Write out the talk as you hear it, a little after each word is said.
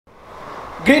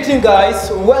Greeting guys,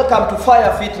 welcome to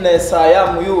Fire Fitness. I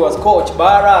am yours, Coach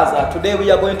Baraza. Today we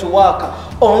are going to work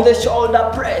on the shoulder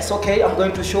press, okay? I'm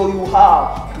going to show you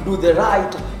how to do the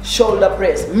right shoulder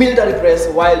press, military press,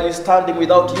 while you're standing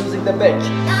without using the bench.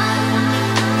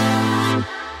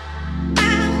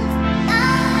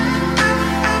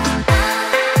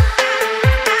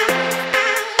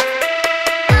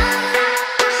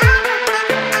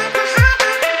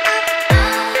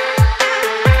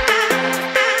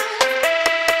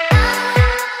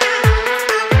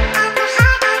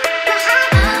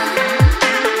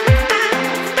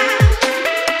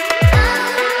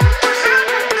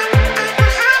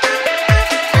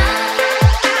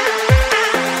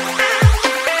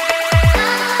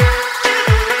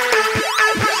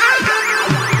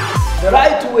 The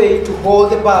right way to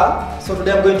hold the bar. So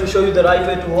today I'm going to show you the right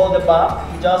way to hold the bar.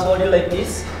 You just hold it like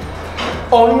this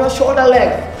on your shoulder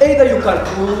leg. Either you can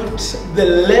put the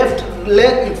left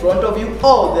leg in front of you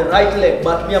or the right leg,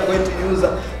 but me, I'm going to use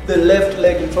the left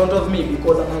leg in front of me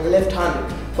because I'm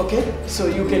left-handed. Okay, so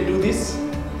you can do this.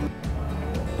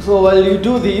 So while you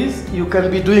do this, you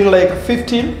can be doing like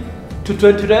 15 to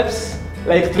 20 reps,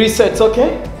 like 3 sets.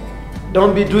 Okay,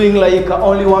 don't be doing like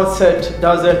only 1 set,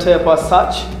 doesn't help as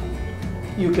such.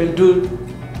 You can do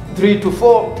 3 to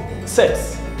 4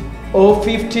 sets or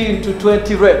 15 to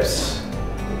 20 reps.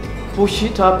 Push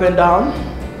it up and down.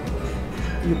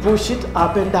 You push it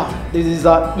up and down. This is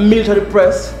a military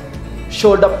press,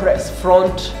 shoulder press,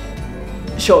 front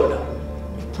shoulder.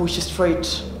 Push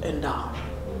straight and down.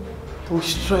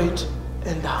 Push straight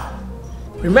and down.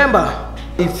 Remember,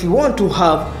 if you want to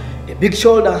have a big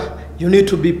shoulder, you need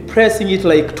to be pressing it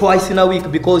like twice in a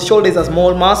week because shoulders are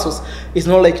small muscles. It's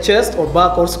not like chest or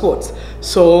back or squats.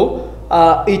 So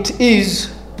it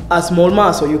is a small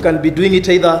muscle. You can be doing it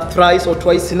either thrice or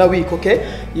twice in a week,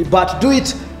 okay? But do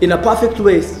it in a perfect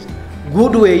way,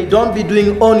 good way. Don't be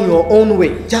doing on your own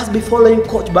way. Just be following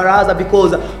Coach Baraza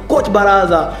because Coach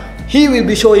Baraza, he will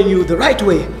be showing you the right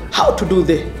way, how to do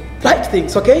the right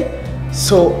things, okay?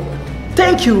 So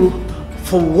thank you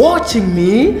for watching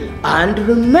me, and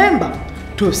remember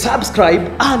to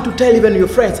subscribe and to tell even your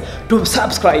friends to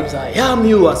subscribe. I am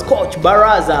yours, Coach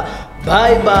Baraza.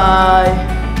 Bye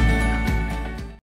bye.